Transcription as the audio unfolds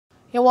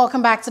You're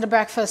welcome back to the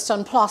Breakfast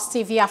on Plus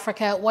TV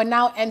Africa. We're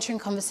now entering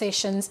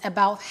conversations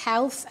about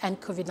health and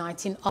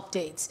COVID-19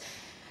 updates.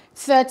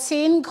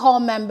 13 core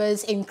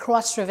members in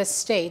Cross River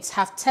State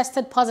have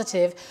tested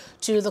positive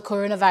to the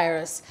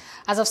coronavirus.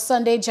 As of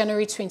Sunday,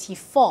 January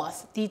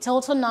 24th, the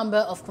total number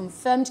of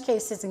confirmed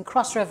cases in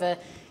Cross River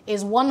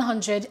is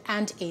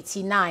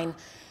 189.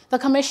 The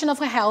Commissioner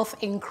for Health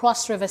in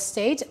Cross River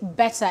State,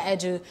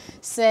 Betta,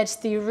 said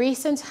the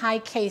recent high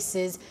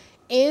cases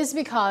is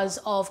because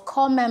of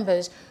core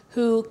members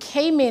who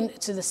came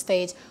into the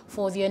state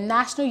for the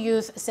National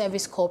Youth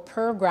Service Corps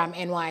program,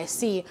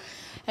 NYSC.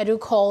 Edu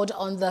called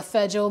on the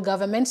federal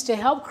government to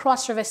help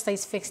Cross River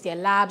states fix their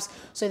labs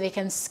so they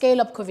can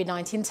scale up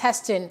COVID-19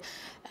 testing.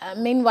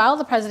 Meanwhile,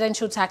 the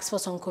Presidential Task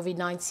Force on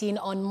COVID-19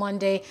 on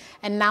Monday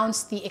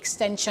announced the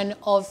extension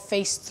of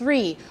Phase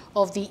 3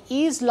 of the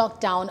ease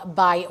lockdown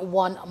by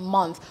 1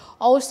 month.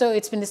 Also,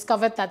 it's been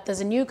discovered that there's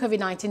a new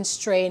COVID-19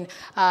 strain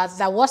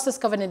that was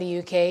discovered in the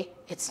UK.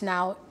 It's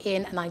now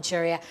in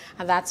Nigeria,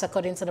 and that's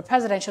according to the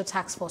Presidential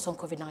Task Force on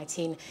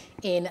COVID-19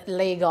 in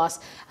Lagos.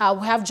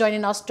 We have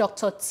joining us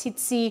Dr.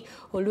 Titi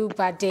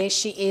Olugbade.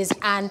 She is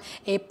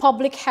a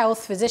public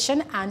health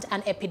physician and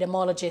an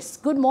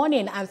epidemiologist. Good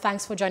morning, and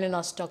thanks for joining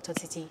us, Dr.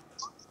 Titi.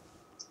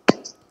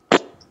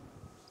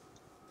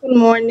 Good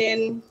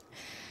morning.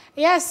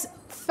 Yes,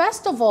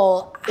 first of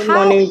all, good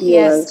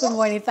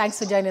morning. Thanks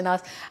for joining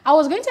us. I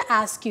was going to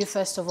ask you,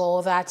 first of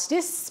all, that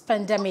this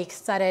pandemic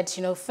started,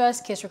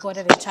 first case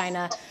recorded in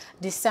China,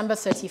 December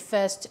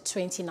 31st,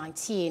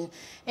 2019.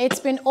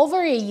 It's been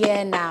over a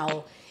year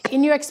now.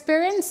 In your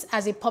experience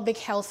as a public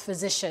health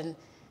physician,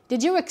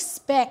 did you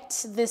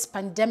expect this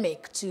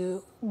pandemic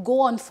to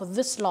go on for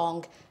this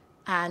long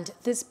and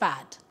this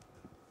bad?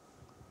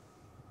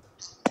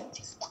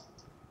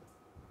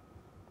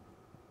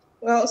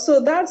 Well, so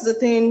that's the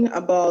thing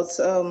about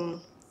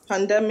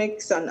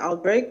pandemics and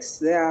outbreaks.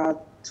 They are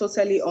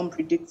totally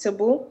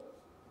unpredictable.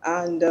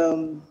 And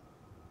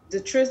the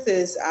truth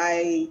is,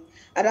 I'd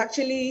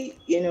actually,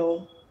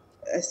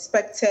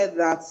 expected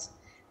that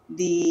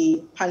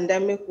the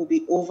pandemic will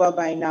be over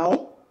by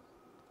now.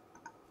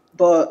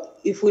 But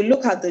if we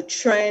look at the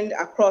trend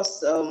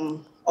across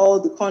all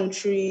the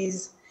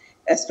countries,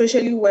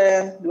 especially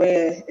where there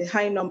were a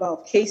high number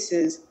of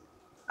cases,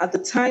 at the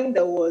time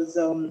there was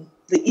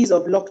the ease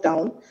of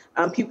lockdown,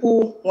 and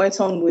people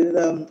went on with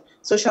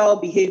social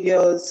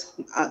behaviors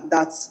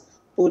that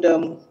would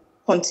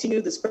continue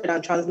the spread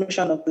and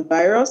transmission of the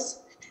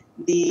virus.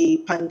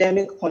 The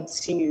pandemic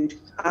continued,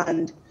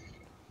 and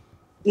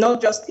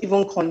not just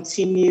even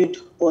continued,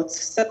 but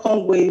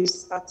second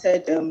waves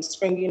started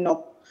springing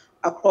up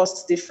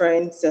across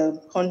different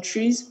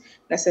countries,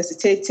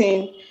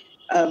 necessitating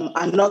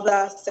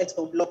another set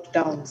of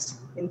lockdowns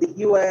in the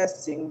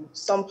US, in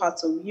some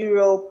parts of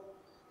Europe.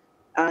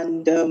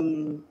 And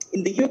in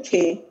the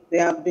UK,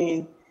 there have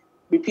been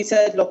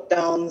repeated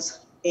lockdowns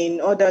in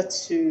order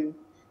to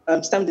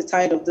stem the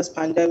tide of this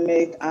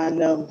pandemic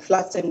and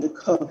flatten the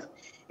curve.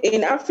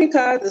 In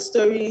Africa, the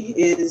story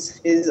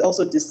is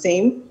also the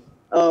same.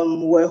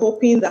 We're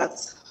hoping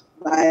that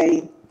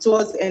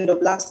towards the end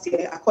of last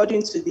year,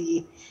 according to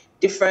the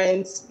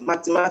different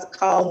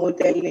mathematical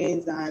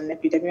modelings and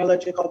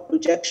epidemiological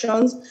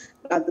projections,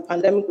 that the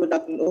pandemic would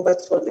have been over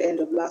towards the end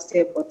of last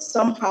year, but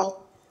somehow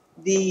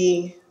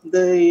the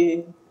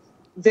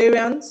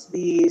variant,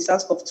 the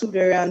SARS-CoV-2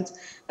 variant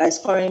that is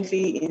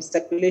currently in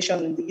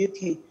circulation in the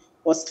UK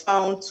was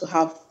found to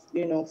have,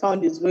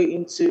 found its way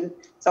into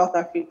South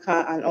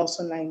Africa and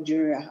also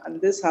Nigeria. And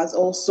this has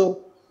also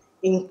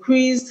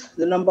increased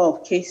the number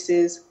of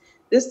cases,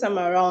 this time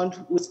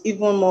around with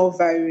even more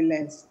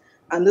virulence.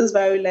 And this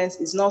virulence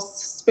is not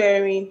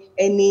sparing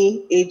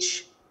any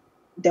age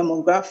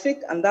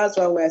demographic, and that's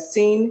why we're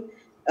seeing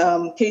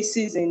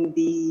cases in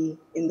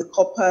the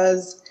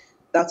coppers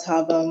that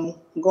have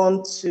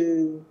gone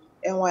to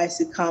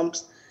NYSC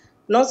camps,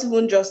 not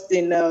even just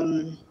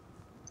in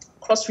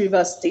Cross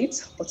River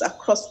State, but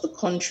across the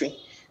country.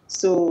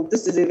 So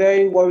this is a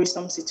very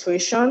worrisome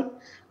situation.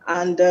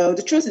 And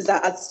the truth is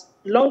that as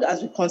long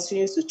as we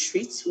continue to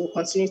treat, we'll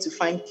continue to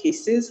find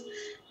cases.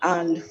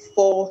 And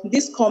for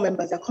these core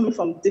members, they're coming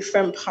from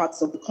different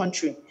parts of the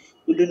country.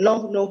 We do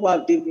not know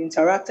who they've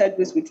interacted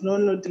with. We do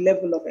not know the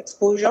level of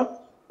exposure.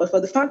 But for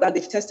the fact that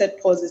they've tested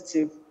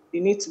positive, they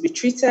need to be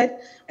treated.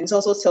 And it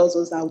also tells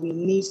us that we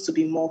need to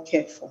be more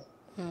careful.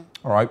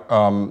 All right.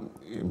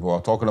 We're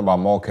talking about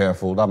more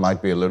careful. That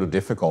might be a little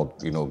difficult,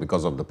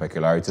 because of the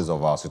peculiarities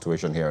of our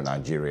situation here in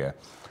Nigeria.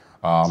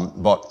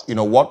 But,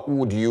 what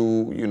would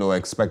you,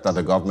 expect that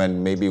the government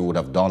maybe would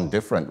have done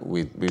different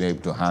with being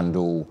able to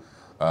handle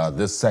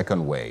this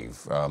second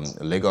wave?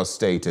 Lagos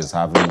State is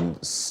having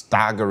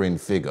staggering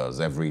figures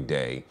every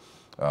day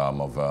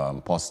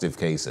of positive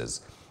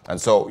cases. And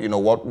so,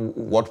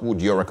 what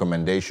would your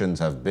recommendations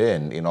have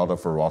been in order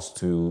for us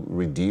to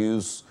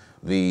reduce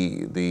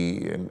the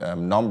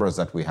numbers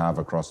that we have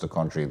across the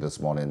country this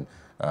morning,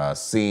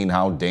 seeing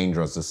how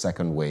dangerous the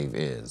second wave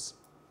is?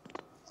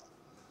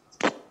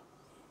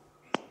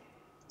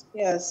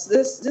 Yes,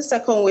 this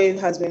second wave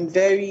has been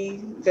very,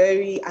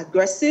 very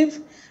aggressive,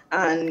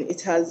 and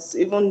it has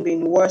even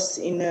been worse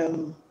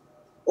in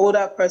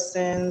older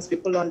persons,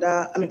 people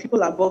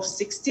above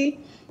 60,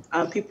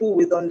 and people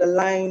with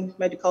underlying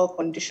medical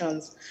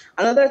conditions.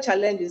 Another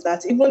challenge is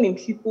that even in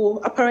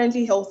people,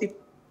 apparently healthy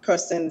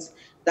persons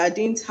that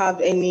didn't have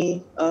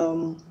any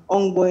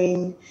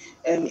ongoing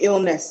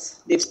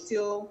illness, they've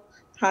still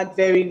had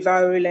very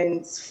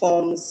virulent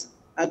forms,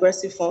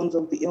 aggressive forms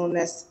of the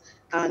illness,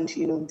 and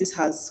this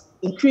has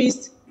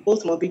increased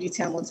both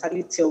morbidity and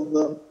mortality of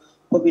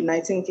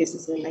COVID-19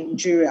 cases in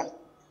Nigeria.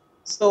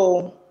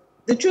 So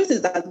the truth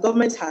is that the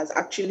government has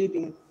actually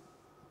been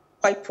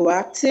quite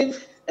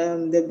proactive. There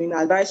have been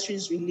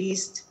advisories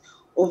released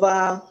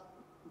over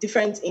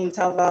different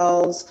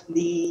intervals.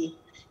 The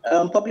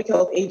public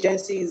health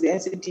agencies, the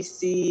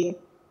NCDC,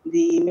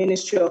 the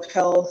Ministry of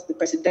Health, the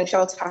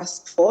Presidential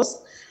Task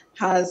Force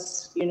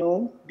has,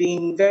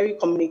 been very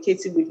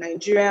communicative with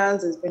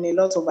Nigerians. There's been a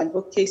lot of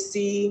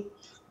advocacy,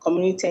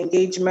 community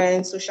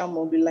engagement, social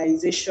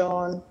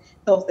mobilization,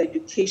 health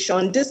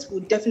education. This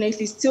would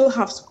definitely still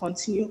have to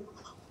continue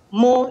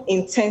more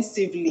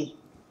intensively,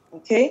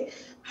 okay?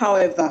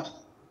 However,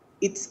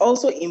 it's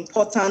also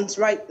important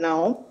right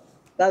now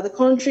that the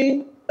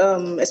country,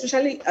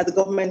 especially at the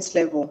government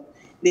level,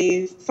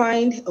 they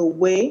find a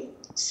way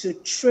to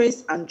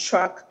trace and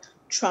track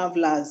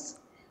travelers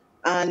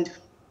and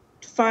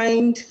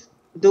find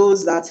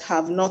those that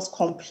have not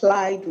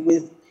complied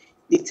with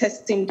the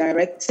testing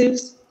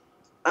directives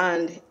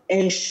and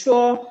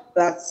ensure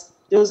that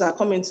those that are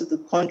coming to the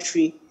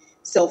country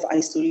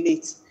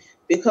self-isolate.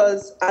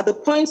 Because at the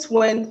point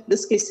when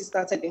this cases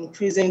started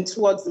increasing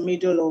towards the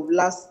middle of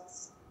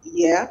last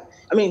year,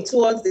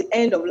 towards the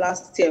end of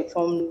last year,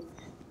 from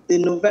the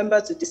November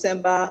to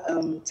December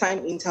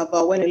time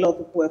interval when a lot of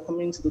people were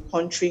coming to the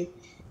country,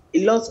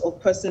 a lot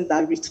of persons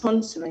that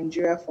returned to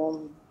Nigeria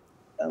from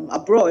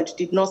abroad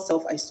did not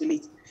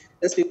self-isolate.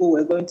 Those people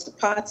were going to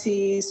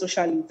parties,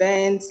 social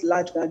events,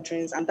 large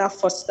gatherings, and that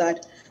fostered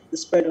the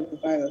spread of the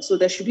virus. So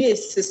there should be a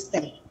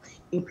system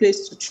in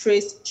place to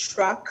trace,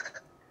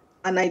 track,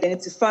 and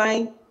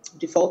identify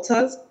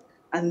defaulters,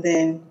 and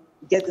then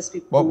get these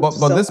people.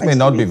 But this may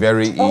not be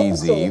very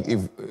easy.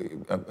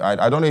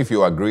 I don't know if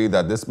you agree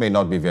that this may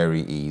not be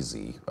very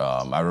easy.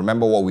 I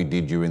remember what we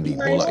did during the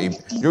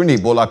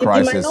Ebola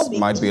crisis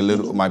might be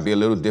a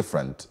little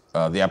different.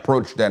 The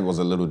approach then was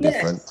a little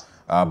different. Yes.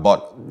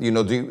 But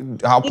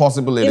how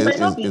possible is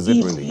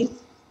it really?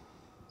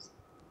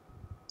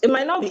 It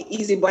might not be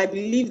easy, but I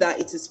believe that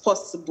it is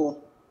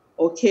possible.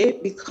 Okay,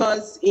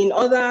 because in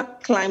other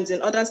climes,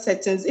 in other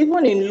settings,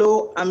 even in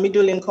low and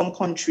middle income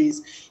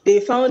countries, they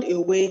found a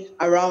way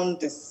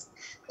around this.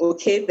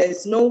 Okay,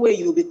 there's no way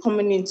you'll be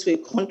coming into a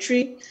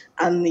country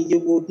and you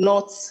would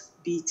not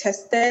be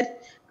tested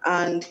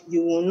and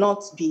you will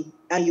not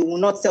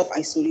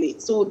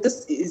self-isolate. So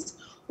this is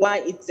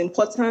why it's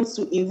important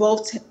to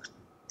involve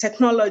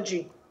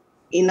technology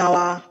in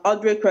our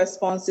outbreak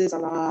responses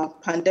and our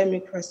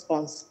pandemic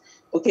response.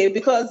 Okay,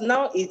 because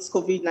now it's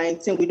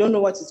COVID-19. We don't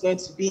know what it's going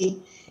to be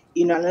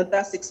in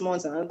another 6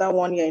 months, another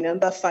 1 year, in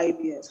another 5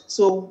 years.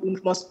 So we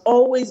must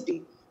always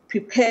be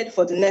prepared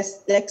for the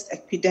next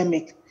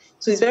epidemic.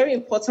 So it's very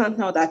important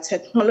now that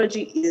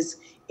technology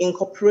is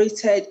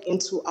incorporated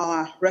into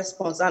our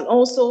response. And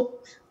also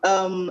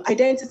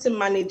identity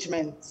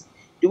management.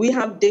 Do we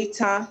have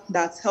data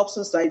that helps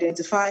us to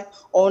identify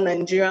all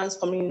Nigerians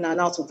coming in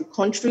and out of the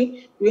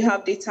country? Do we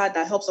have data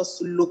that helps us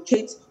to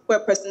locate where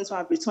persons who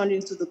have returned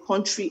into the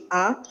country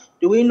are?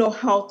 Do we know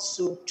how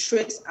to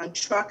trace and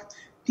track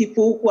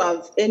people who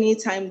have any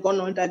time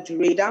gone under the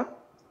radar?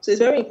 So it's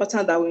very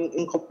important that we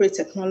incorporate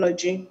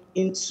technology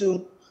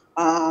into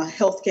our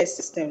healthcare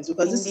systems,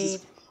 because This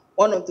is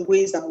one of the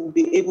ways that we'll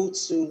be able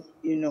to,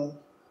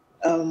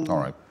 all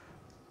right.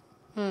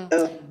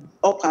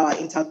 up our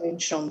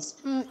interventions.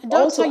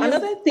 Also,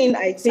 another thing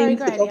I think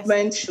the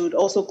government should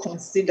also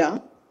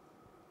consider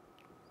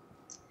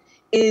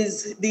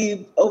is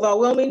the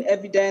overwhelming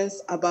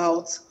evidence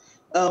about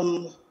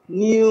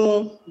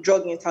new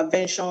drug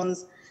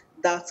interventions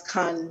that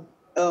can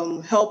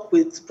help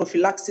with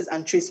prophylaxis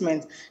and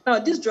treatment. Now,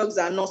 these drugs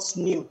are not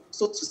new,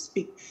 so to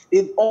speak.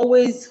 They've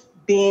always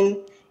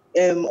been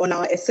on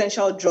our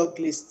essential drug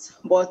list,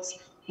 but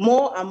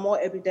more and more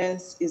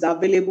evidence is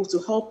available to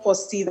help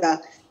us see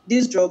that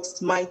these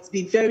drugs might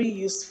be very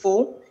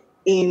useful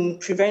in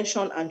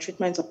prevention and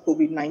treatment of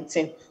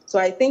COVID-19. So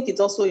I think it's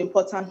also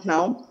important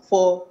now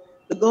for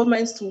the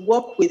government to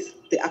work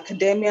with the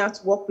academia,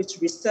 to work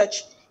with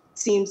research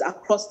teams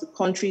across the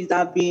country that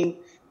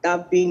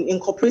have been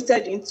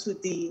incorporated into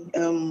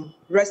the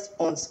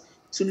response,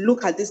 to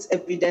look at this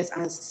evidence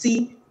and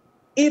see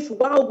if,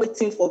 while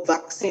waiting for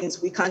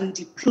vaccines, we can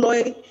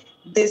deploy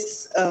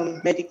this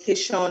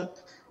medication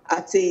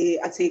at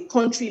a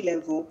country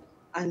level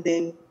and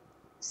then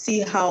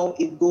see how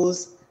it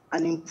goes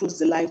and improves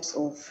the lives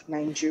of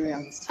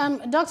Nigerians.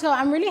 Doctor,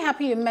 I'm really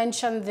happy you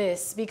mentioned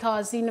this,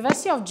 because the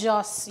University of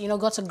Jos,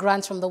 got a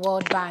grant from the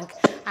World Bank,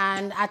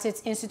 and at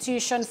its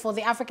institution for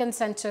the African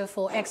Center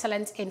for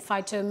Excellence in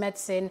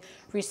Phytomedicine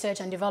Research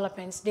and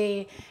Development,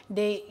 they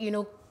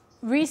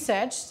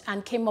researched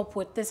and came up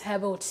with this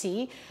herbal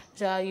tea,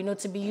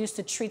 to be used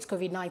to treat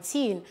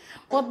COVID-19.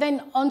 But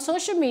then on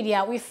social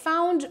media, we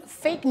found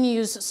fake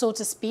news, so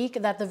to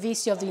speak, that the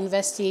VC of the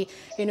university,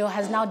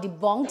 has now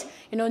debunked.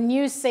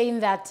 News saying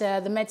that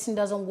the medicine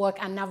doesn't work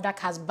and NAFDAC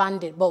has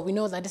banned it. But we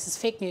know that this is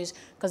fake news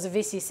because the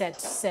VC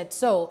said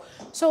so.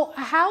 So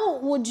how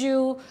would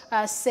you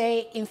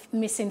say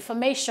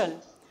misinformation,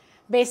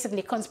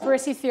 basically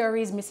conspiracy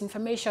theories,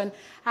 misinformation,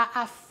 are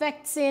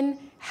affecting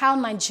how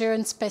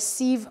Nigerians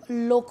perceive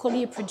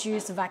locally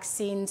produced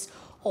vaccines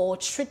or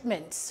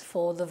treatments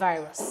for the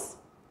virus?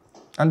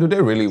 And do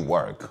they really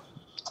work?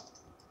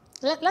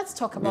 Let's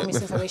talk about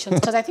misinformation,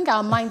 because I think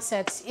our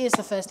mindset is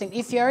the first thing.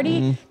 If you're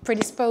already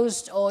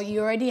predisposed or you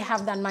already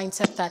have that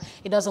mindset that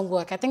it doesn't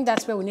work, I think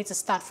that's where we need to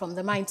start from,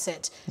 the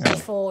mindset,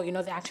 before,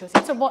 the actual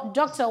thing. So, but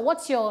Doctor,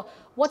 what's your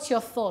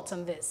thoughts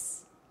on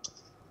this?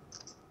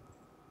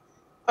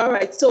 All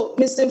right. So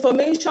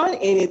misinformation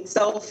in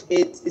itself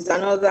is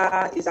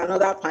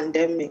another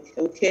pandemic.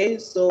 Okay.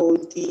 So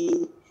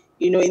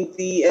in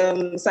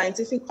the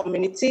scientific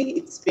community,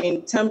 it's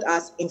been termed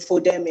as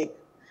infodemic,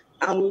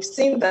 and we've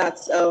seen that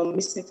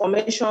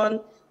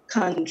misinformation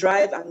can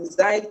drive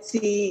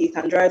anxiety, it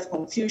can drive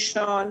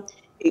confusion,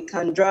 it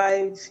can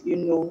drive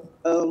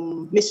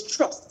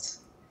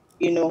mistrust,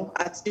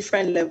 at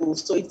different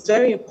levels. So it's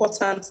very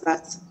important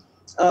that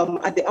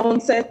at the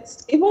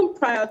onset, even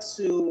prior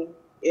to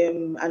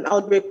an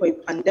outbreak or a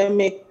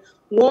pandemic,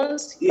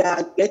 once you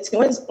are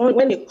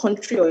when a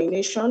country or a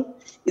nation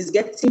is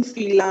getting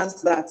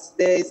feelings that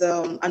there is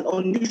an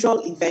unusual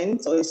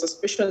event or a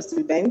suspicious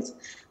event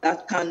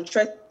that can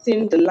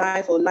threaten the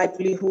life or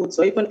livelihoods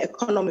or even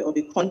economy of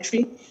the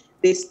country,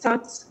 they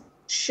start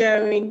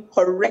sharing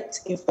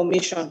correct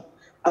information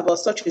about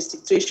such a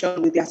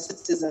situation with their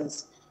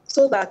citizens,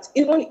 so that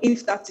even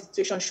if that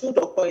situation should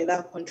occur in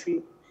that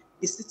country,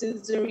 the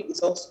citizenry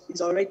is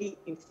already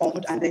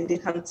informed, and then they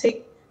can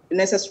take the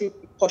necessary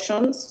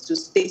precautions to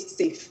stay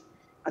safe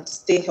and to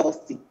stay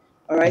healthy.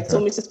 All right. Okay. So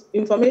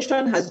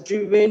misinformation has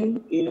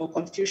driven,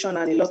 confusion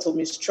and a lot of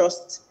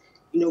mistrust,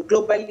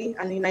 globally,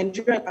 and in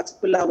Nigeria in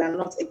particular, we are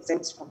not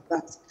exempt from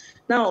that.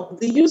 Now,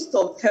 the use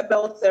of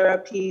herbal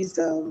therapies,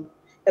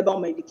 herbal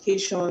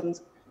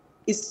medications,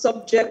 is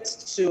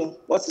subject to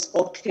what is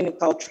called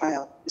clinical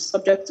trial. It's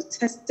subject to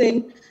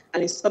testing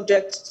and it's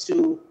subject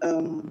to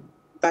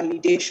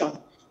validation.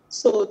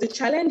 So the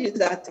challenge is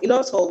that a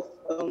lot of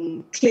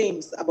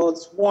claims about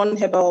one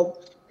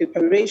herbal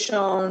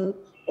preparation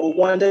or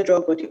one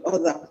drug or the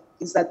other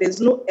is that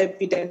there's no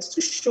evidence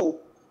to show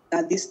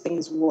that these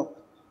things work.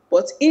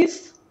 But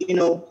if,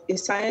 a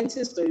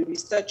scientist or a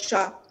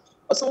researcher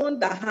or someone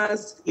that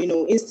has,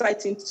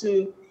 insight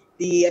into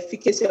the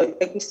efficacy or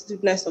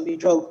effectiveness of a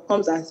drug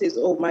comes and says,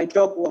 oh, my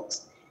drug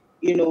works,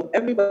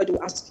 everybody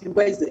will ask you,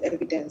 where is the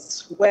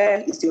evidence?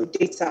 Where is your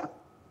data?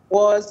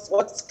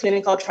 What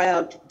clinical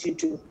trial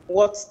did you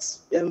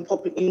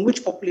do? In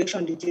which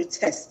population did you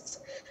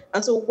test?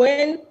 And so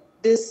when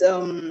this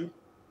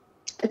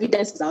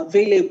evidence is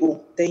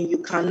available, then you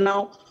can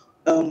now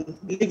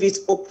leave it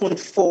open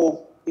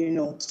for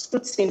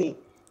scrutiny.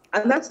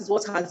 And that is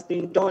what has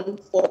been done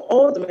for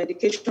all the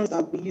medications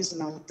that we use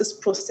now. These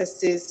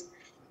processes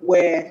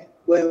were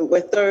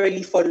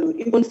thoroughly followed,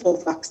 even for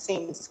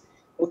vaccines.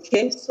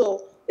 Okay,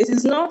 so it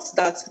is not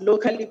that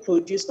locally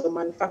produced or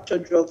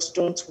manufactured drugs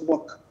don't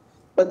work.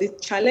 But the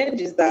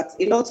challenge is that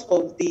a lot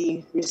of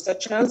the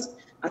researchers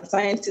and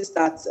scientists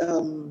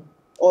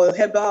or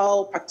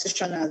herbal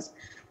practitioners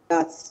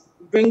that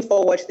bring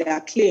forward their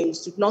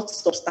claims do not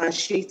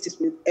substantiate it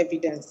with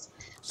evidence.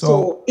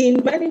 So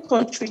in many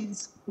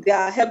countries,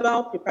 their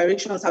herbal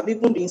preparations have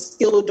even been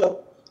scaled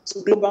up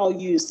to global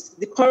use.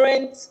 The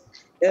current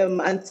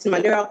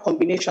anti-malarial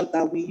combination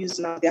that we use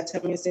now, the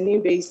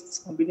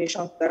artemisinin-based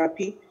combination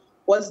therapy,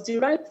 was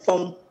derived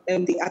from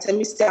the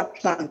Artemisia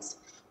plant.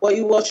 But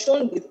it was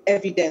shown with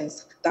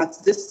evidence that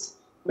this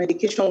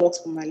medication works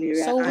for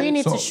malaria. So we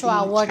need to show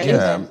our work.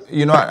 Yeah,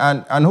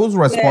 and whose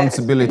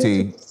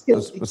responsibility?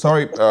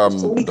 Sorry,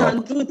 so we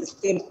can do the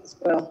same as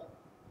well.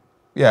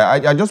 Yeah,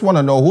 I just want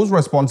to know whose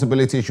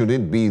responsibility should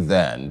it be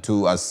then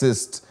to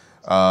assist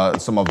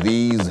some of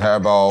these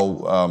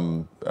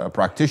herbal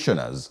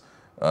practitioners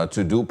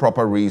to do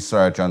proper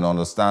research and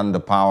understand the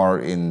power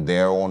in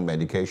their own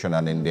medication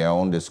and in their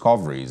own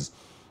discoveries.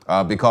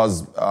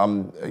 Because,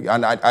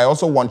 and I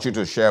also want you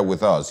to share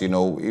with us,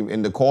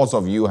 in the course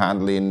of you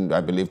handling,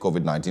 I believe,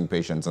 COVID-19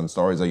 patients and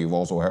stories that you've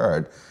also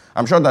heard,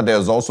 I'm sure that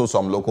there's also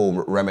some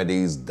local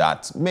remedies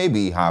that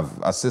maybe have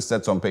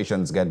assisted some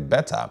patients get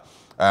better.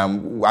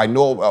 I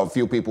know a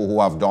few people who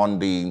have done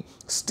the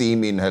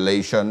steam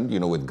inhalation,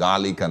 with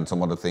garlic and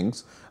some other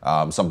things.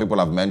 Some people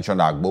have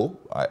mentioned agbo.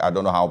 I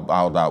don't know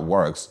how that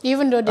works.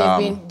 Even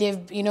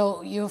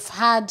though you've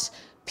had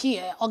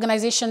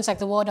organizations like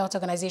the World Health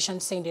Organization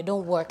saying they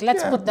don't work.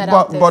 Let's put that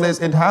out there. But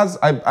it has,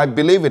 I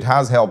believe it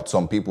has helped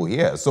some people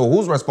here. So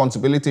whose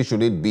responsibility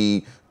should it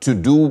be to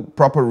do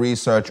proper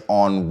research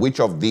on which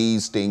of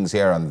these things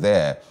here and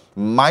there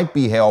might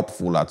be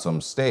helpful at some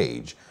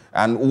stage?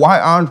 And why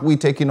aren't we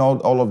taking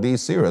all of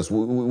these serious?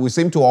 We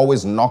seem to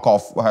always knock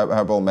off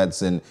herbal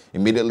medicine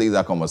immediately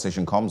that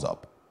conversation comes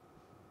up.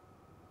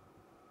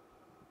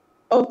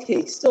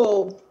 Okay,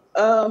 so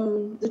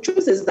the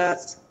truth is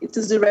that it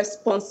is the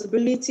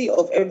responsibility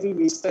of every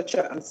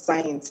researcher and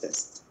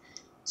scientist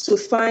to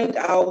find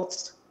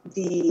out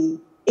the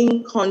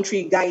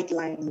in-country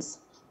guidelines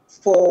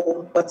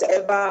for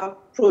whatever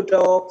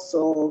products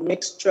or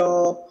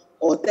mixture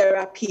or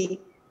therapy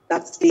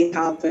that they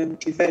have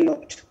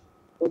developed,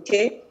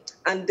 okay?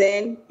 And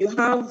then you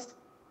have,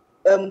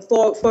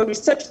 for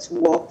research to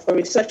work, for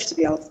research to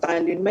be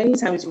outstanding, many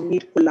times you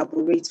need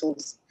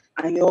collaborators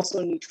and you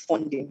also need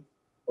funding,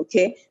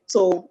 okay?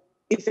 So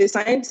if a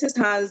scientist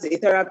has a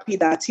therapy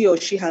that he or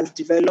she has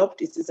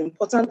developed, it is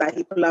important that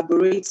he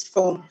collaborates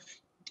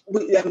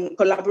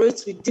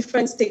with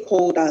different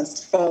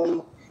stakeholders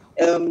from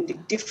the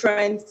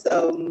different,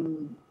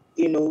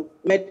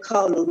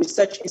 medical or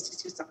research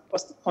institutes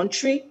across the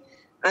country.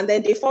 And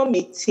then they form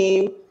a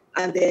team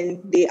and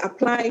then they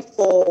apply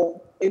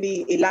for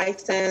maybe a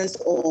license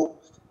or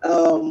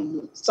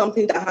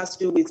something that has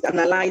to do with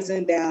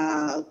analyzing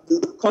the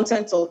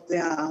content of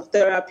their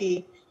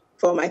therapy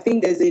from, I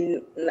think there's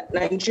a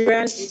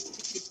Nigerian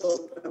Institute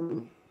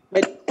of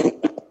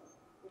Medical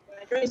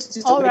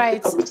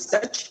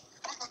Research,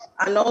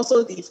 and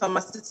also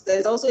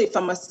there's also a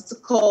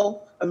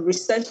pharmaceutical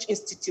research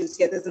institute.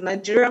 Yeah, there's a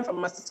Nigerian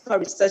Pharmaceutical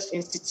Research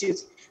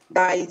Institute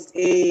that is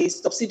a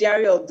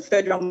subsidiary of the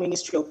Federal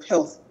Ministry of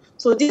Health.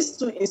 So these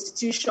two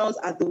institutions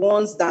are the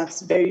ones that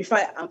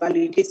verify and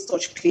validate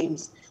such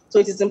claims. So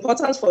it is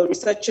important for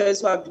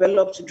researchers who have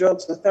developed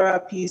drugs or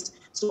therapies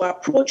to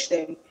approach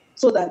them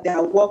so that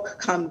their work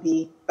can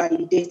be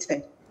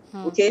validated.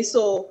 Okay,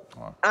 so,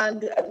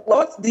 and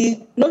what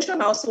the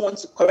notion I also want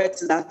to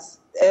correct is that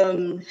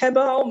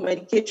herbal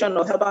medication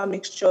or herbal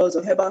mixtures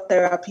or herbal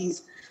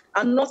therapies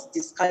are not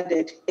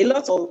discarded. A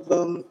lot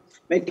of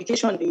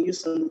medication in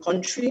use in the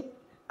country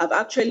have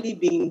actually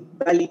been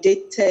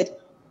validated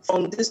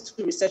from these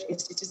two research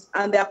institutes,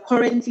 and they are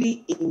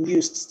currently in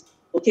use.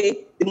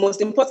 Okay, the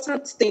most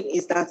important thing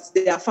is that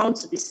they are found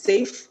to be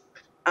safe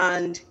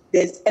and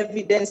there's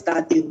evidence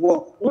that they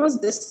work. Once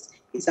this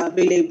is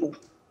available,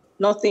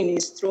 nothing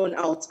is thrown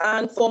out.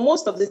 And for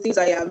most of the things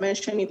I am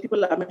mentioning,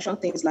 people have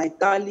mentioned things like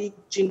garlic,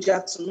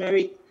 ginger,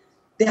 turmeric.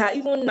 There are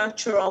even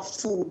natural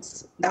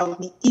foods that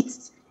we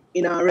eat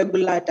in our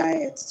regular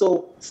diet.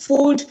 So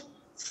food,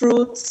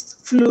 fruits,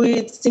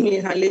 fluids, steam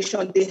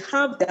inhalation, they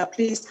have their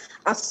place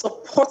as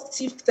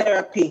supportive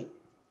therapy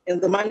in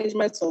the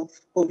management of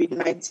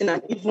COVID-19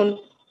 and even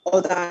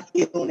other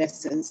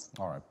illnesses.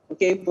 All right.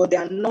 Okay, but they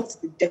are not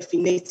the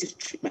definitive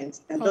treatments.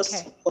 They're just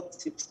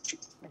supportive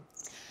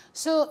treatments.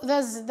 So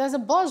there's a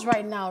buzz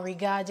right now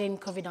regarding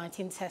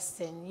COVID-19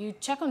 testing. You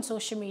check on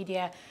social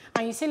media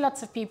and you see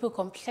lots of people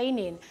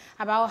complaining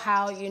about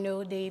how,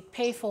 they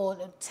pay for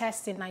the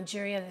test in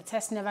Nigeria, the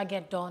tests never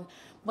get done,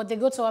 but they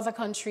go to other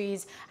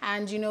countries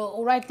and,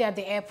 right there at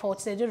the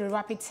airports, they do the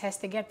rapid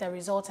test, they get their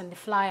results and they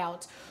fly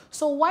out.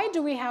 So why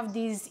do we have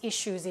these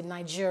issues in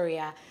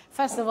Nigeria?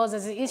 First of all,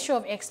 there's the issue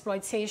of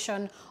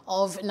exploitation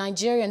of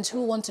Nigerians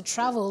who want to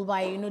travel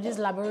by, these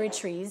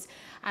laboratories.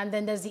 And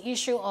then there's the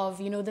issue of,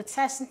 the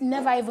tests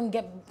never even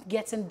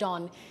getting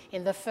done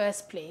in the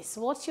first place.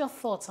 What's your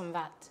thoughts on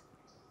that?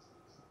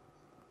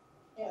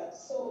 Yeah,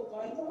 so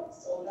my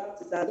thoughts on that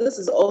is that this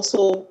is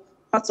also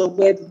part of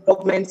where the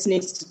government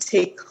needs to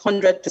take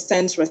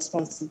 100%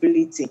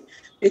 responsibility,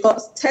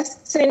 because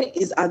testing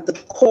is at the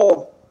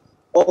core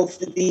of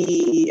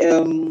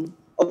the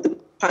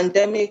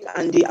pandemic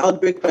and the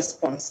outbreak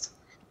response.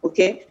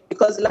 Okay,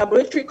 because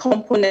laboratory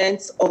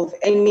components of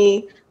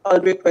any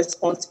outbreak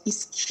response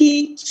is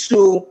key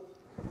to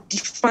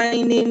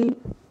defining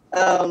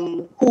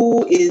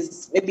who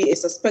is maybe a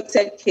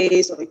suspected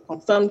case or a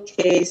confirmed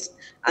case,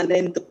 and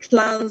then the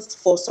plans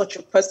for such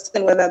a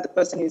person, whether the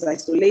person is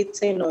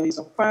isolating or is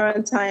on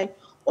quarantine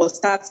or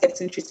starts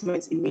getting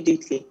treatment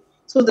immediately.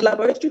 So the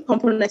laboratory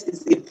component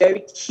is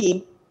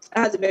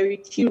has a very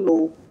key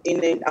role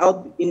in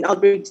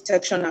outbreak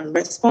detection and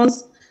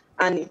response,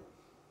 and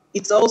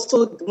it's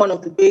also one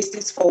of the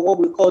bases for what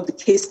we call the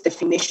case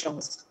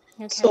definitions.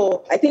 Okay.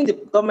 So I think the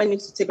government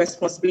needs to take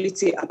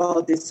responsibility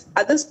about this.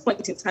 At this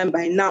point in time,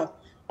 by now,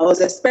 I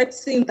was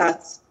expecting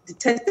that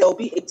there will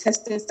be a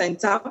testing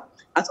center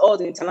at all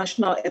the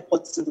international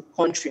airports in the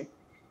country,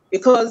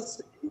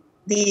 because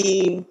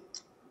the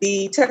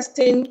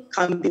testing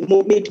can be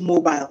made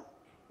mobile.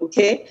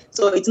 Okay,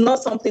 so it's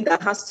not something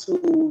that has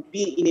to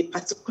be in a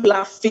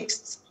particular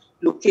fixed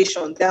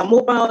location. There are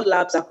mobile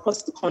labs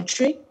across the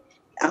country,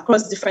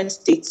 across different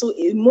states. So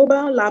a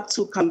mobile lab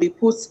too can be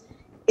put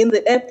in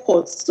the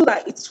airports so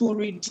that it will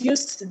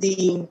reduce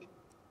the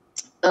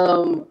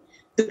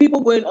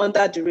people going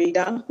under the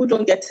radar who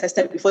don't get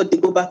tested before they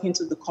go back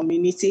into the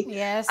community.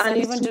 Yes, and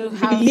it will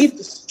relieve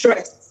the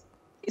stress.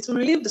 It will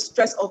relieve the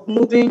stress of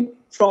moving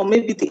from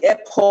maybe the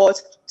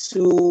airport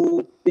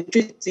to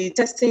the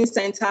testing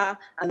center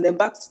and then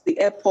back to the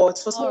airport.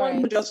 For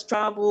someone who just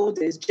traveled,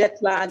 there's jet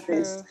lag,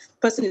 the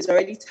person is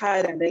already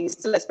tired, and then you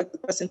still expect the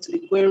person to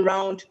be going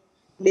around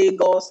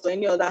Lagos or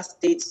any other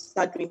state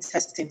start doing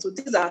testing. So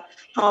these are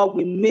how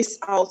we miss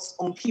out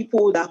on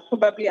people that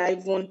probably are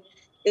even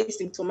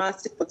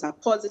asymptomatic but are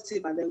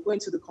positive and then go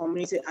into the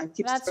community and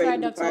keep That's right,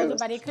 spreading the Dr.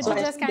 virus. Olugbade. Could So you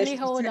I just think there kindly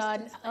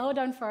should be hold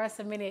on for us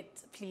a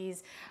minute,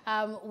 please?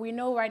 We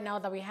know right now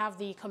that we have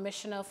the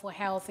Commissioner for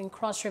Health in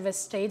Cross River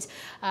State,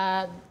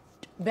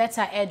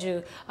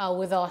 Betta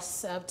with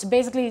us to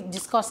basically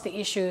discuss the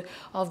issue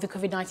of the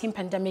COVID-19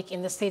 pandemic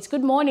in the States.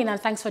 Good morning and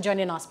thanks for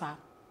joining us, ma'am.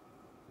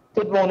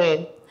 Good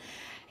morning.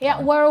 Yeah,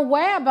 we're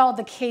aware about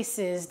the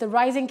cases, the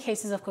rising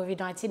cases of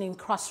COVID-19 in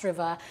Cross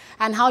River,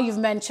 and how you've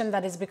mentioned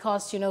that it's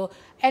because,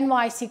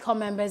 NYSC core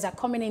members are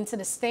coming into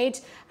the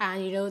state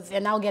and, they're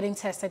now getting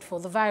tested for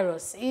the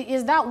virus.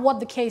 Is that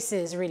what the case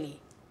is, really?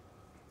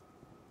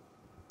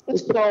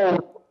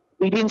 So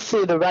we didn't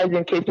say the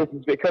rising cases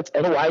is because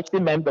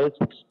NYSC members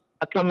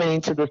are coming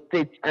into the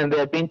state and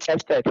they're being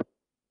tested.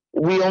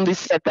 We only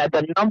said that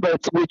the numbers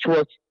which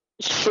was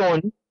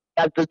shown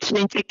as the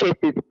 20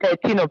 cases,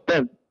 13 of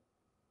them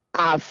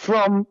are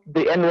from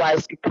the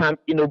NYSC camp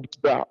in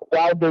Olugbade,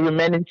 while the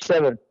remaining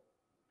 7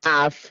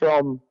 are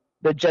from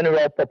the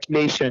general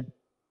population.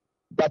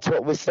 That's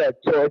what we said.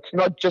 So it's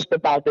not just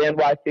about the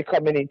NYSC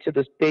coming into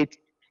the state.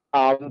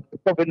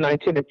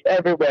 COVID-19 is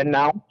everywhere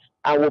now,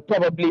 and we'll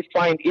probably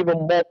find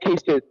even more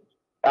cases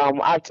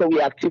after we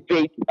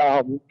activate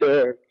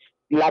the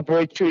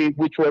laboratory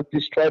which was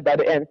destroyed by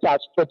the NSAS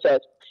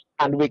protest,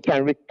 and we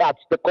can restart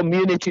the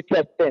community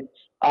testing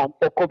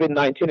for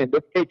COVID-19 in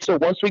the state. So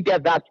once we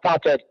get that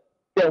started,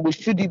 then we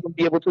should even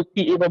be able to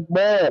see even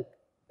more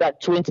than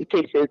 20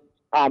 cases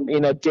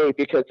in a day,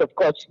 because of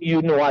course,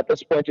 at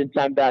this point in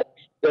time that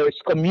there is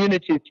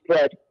community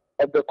spread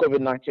of the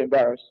COVID-19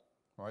 virus.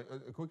 All right,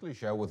 quickly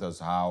share with us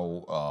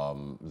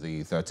how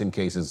the 13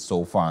 cases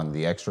so far and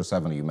the extra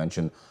 7 you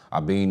mentioned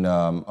are being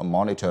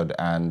monitored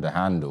and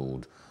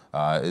handled.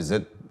 Is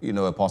it,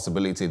 a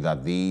possibility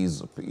that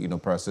these,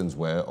 persons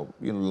were,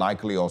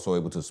 likely also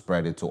able to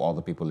spread it to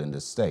other people in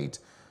the state?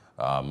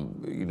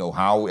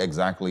 How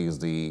exactly is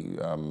the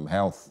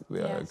health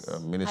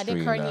ministry are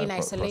they currently in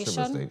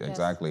isolation? State, yes.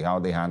 Exactly. How are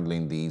they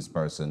handling these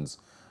persons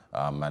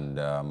and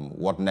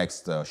what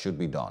next should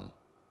be done?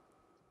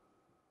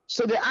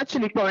 So they're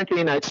actually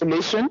currently in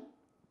isolation.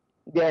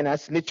 They're in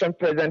isolation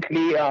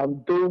presently.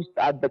 Those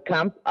at the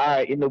camp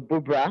are in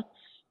Obubra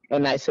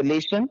in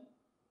isolation.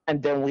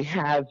 And then we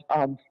have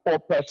 4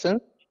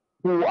 persons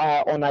who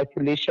are on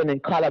isolation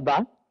in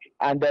Calabar.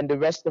 And then the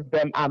rest of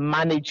them are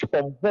managed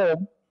from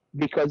home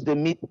because they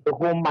meet the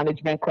home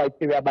management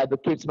criteria by the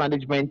case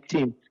management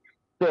team.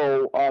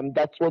 So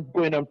that's what's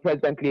going on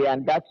presently.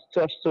 And that's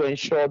just to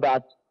ensure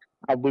that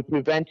we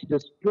prevent the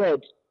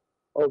spread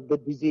of the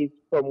disease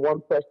from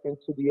one person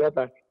to the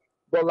other.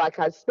 But like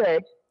I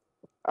said,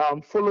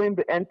 following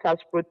the NCAS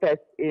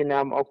protest in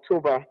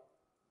October,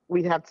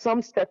 we had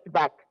some steps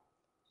back.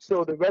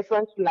 So the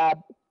reference lab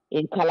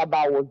in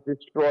Calabar was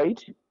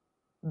destroyed.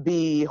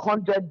 The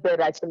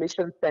 100-bed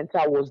isolation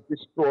center was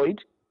destroyed,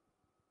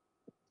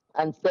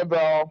 and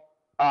several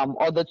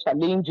other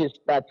challenges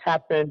that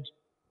happened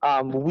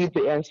with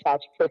the NSAS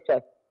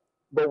protest.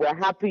 But we're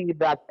happy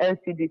that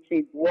NCDC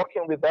is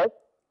working with us.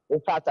 In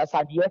fact, as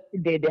of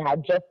yesterday, they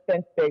had just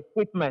sent the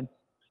equipment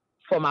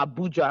from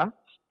Abuja,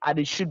 and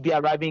it should be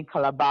arriving in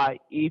Calabar.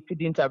 If it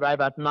didn't arrive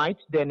at night,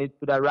 then it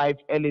would arrive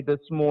early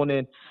this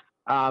morning,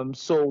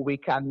 so we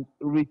can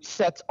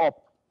restart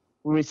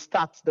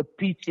the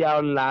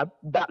PCR lab.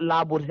 That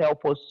lab would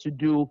help us to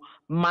do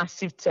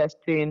massive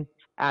testing,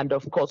 and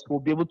of course, we'll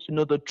be able to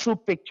know the true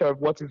picture of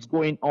what is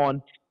going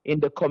on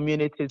in the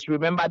communities.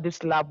 Remember,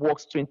 this lab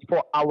works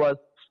 24 hours,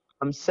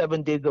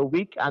 7 days a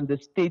week, and the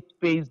state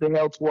pays the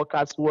health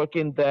workers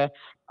working there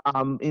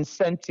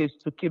incentives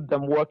to keep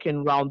them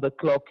working round the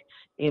clock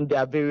in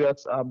their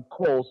various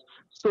calls.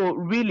 So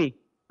really,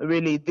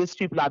 these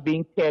people are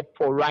being cared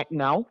for right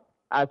now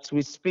as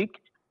we speak,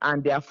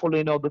 and they are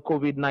following all the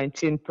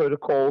COVID-19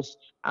 protocols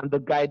and the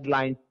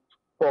guidelines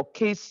for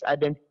case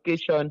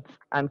identification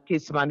and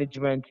case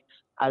management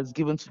as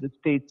given to the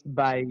state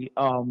by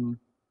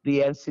the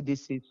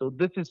NCDC. So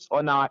this is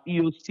on our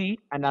EOC,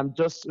 and I'm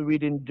just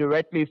reading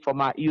directly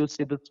from our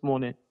EOC this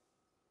morning.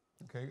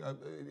 Okay.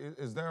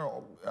 Is there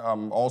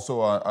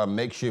also a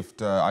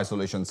makeshift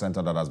isolation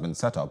center that has been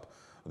set up?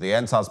 The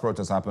NSAS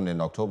protest happened in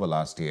October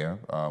last year.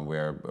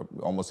 We're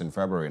almost in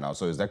February now.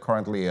 So is there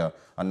currently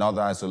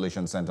another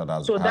isolation center that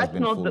has been fully... So that's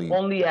not the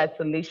only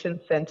isolation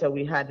center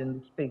we had in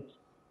the States,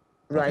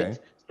 right? Okay.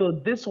 So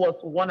this was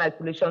one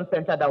isolation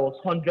center that was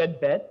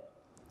 100 beds.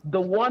 The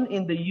one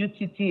in the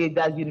UTTA,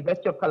 that's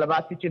University of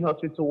Calabar Teaching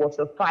Hospital, was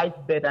a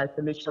 5-bed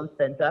isolation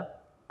center,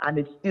 and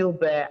it's still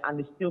there and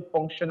it's still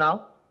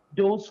functional.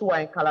 Those who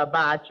are in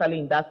Calabar are actually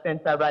in that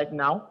center right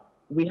now.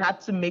 We had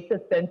to make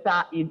a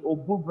center in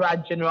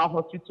Obubra General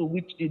Hospital,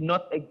 which did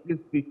not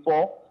exist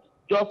before,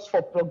 just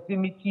for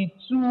proximity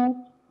to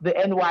the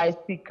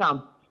NYSC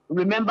camp.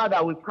 Remember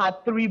that we've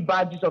had 3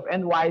 batches of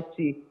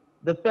NYSC.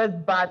 The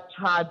first batch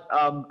had,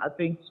 I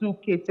think, 2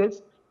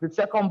 cases. The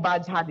second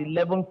batch had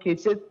 11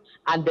 cases.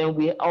 And then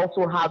we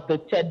also have the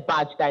 3rd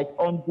batch that is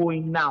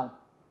ongoing now.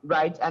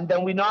 right? And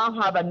then we now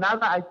have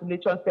another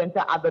isolation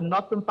center at the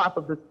northern part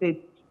of the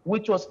state,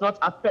 which was not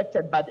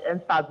affected by the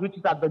NSAS, which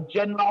is at the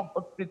General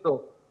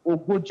Hospital,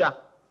 Ogoja.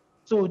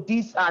 So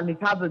these, and it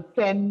has a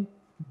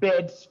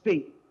 10-bed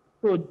space.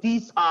 So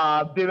these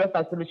are various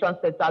isolation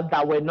centers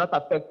that were not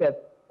affected.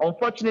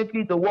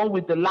 Unfortunately, the one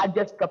with the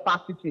largest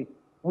capacity,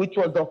 which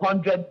was the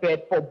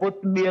 100-bed for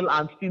both male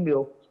and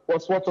female,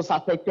 was what was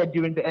affected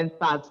during the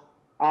NSAS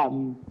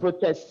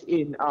protests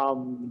in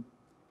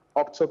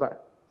October.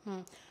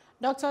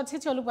 Dr.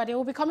 Titi Olugbade,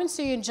 we'll be coming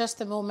to you in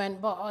just a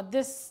moment, but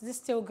this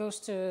still goes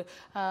to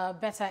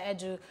Betta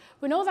Edu.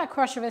 We know that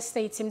Cross River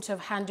State seemed to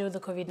have handled the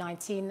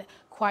COVID-19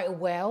 quite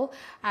well,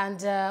 and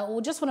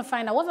we just want to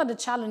find out what are the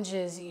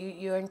challenges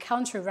you're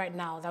encountering right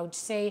now that would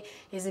say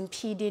is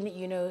impeding,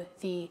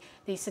 the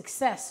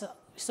success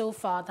so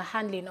far, the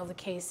handling of the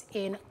case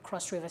in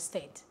Cross River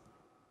State.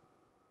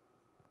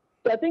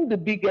 I think the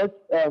biggest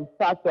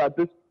factor at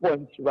this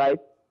point, right,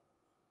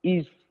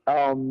 is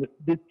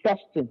the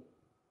testing.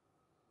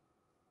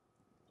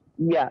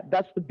 Yeah,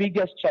 that's the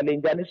biggest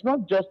challenge. And it's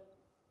not just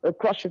a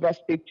Cross River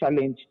State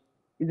challenge.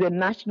 It's a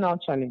national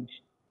challenge,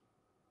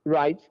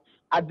 right?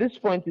 At this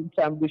point in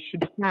time, we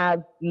should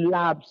have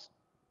labs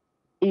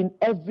in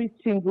every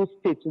single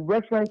state,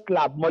 reference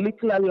lab,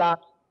 molecular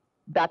labs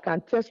that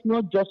can test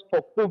not just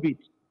for COVID,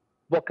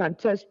 but can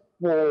test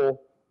for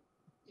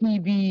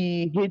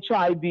TB,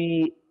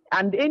 HIV,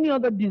 and any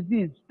other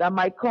disease that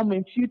might come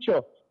in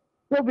future.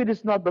 COVID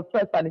is not the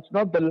first and it's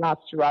not the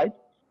last, right?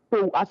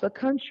 So as a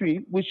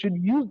country, we should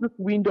use this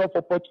window of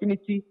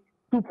opportunity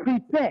to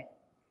prepare.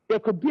 There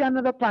could be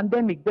another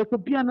pandemic. There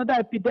could be another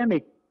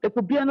epidemic. There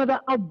could be another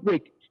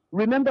outbreak.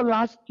 Remember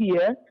last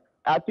year,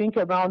 I think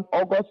around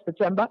August,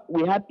 September,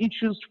 we had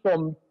issues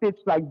from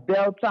states like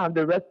Delta and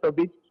the rest of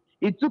it.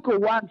 It took a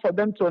while for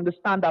them to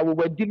understand that we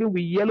were dealing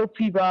with yellow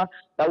fever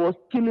that was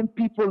killing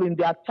people in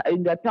their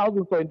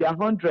thousands or in their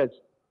hundreds,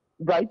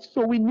 right?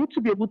 So we need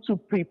to be able to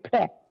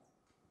prepare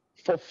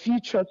for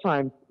future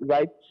times,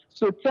 right?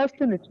 So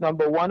testing is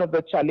number one of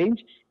the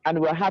challenge, and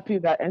we're happy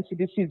that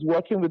NCDC is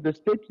working with the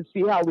state to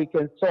see how we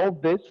can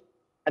solve this.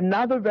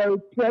 Another very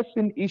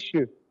pressing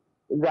issue,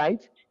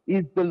 right,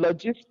 is the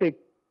logistics,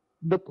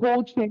 the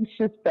cold chain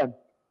system.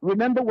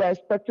 Remember, we're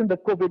expecting the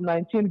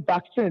COVID-19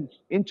 vaccines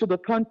into the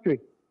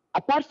country.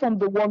 Apart from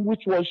the one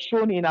which was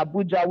shown in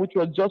Abuja, which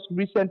was just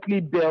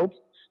recently built,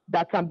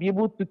 that can be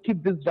able to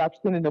keep this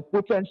vaccine in a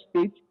potent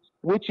state,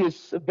 which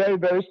is very,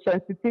 very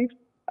sensitive,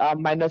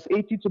 minus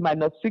 80 to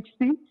minus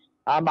 60.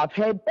 I've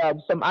heard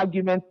some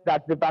arguments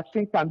that the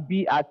vaccine can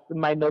be at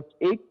minus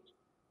 8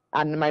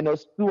 and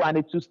minus 2 and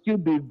it will still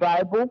be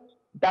viable.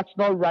 That's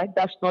not right.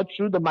 That's not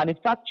true. The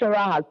manufacturer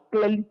has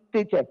clearly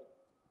stated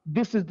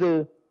this is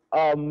the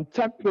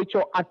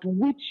temperature at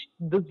which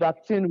this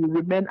vaccine will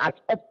remain at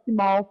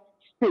optimal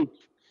state.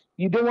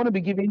 You don't want to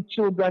be giving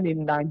children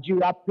in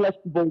Nigeria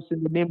placebos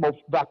in the name of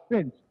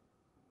vaccines.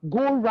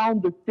 Go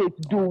around the state.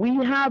 Do we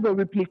have a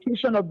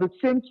replication of the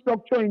same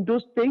structure in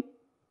those states?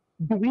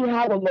 Do we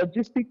have a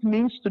logistic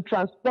means to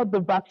transport the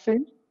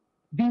vaccines?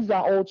 These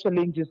are all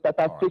challenges that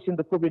are facing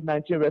the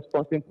COVID-19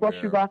 response in Cross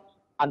River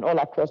and all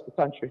across the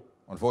country.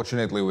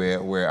 Unfortunately,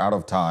 we're out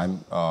of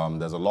time.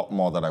 There's a lot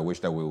more that I wish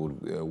that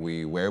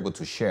we were able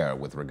to share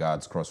with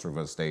regards Cross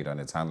River State and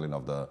its handling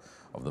of the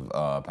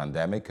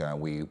pandemic.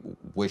 We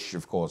wish,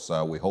 of course,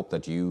 we hope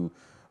that you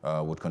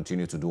would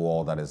continue to do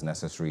all that is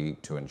necessary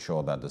to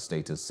ensure that the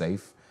state is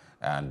safe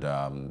and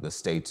the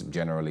state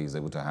generally is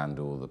able to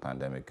handle the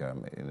pandemic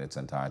in its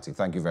entirety.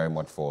 Thank you very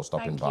much for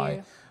stopping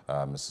by,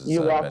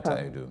 Mrs. Betta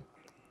Edu.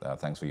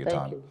 Thanks for your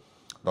time.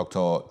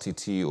 Dr.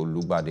 Titi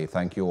Olugbade,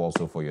 thank you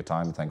also for your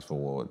time. Thanks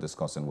for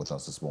discussing with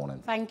us this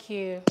morning. Thank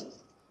you.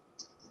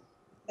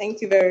 Thank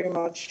you very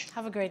much.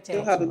 Have a great day.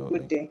 You have a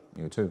good day.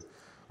 You too.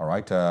 All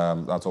right,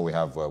 that's all we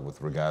have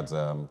with regards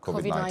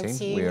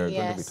COVID-19. We are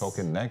going to be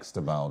talking next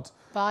about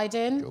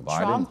Biden,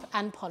 Trump,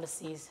 and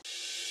policies.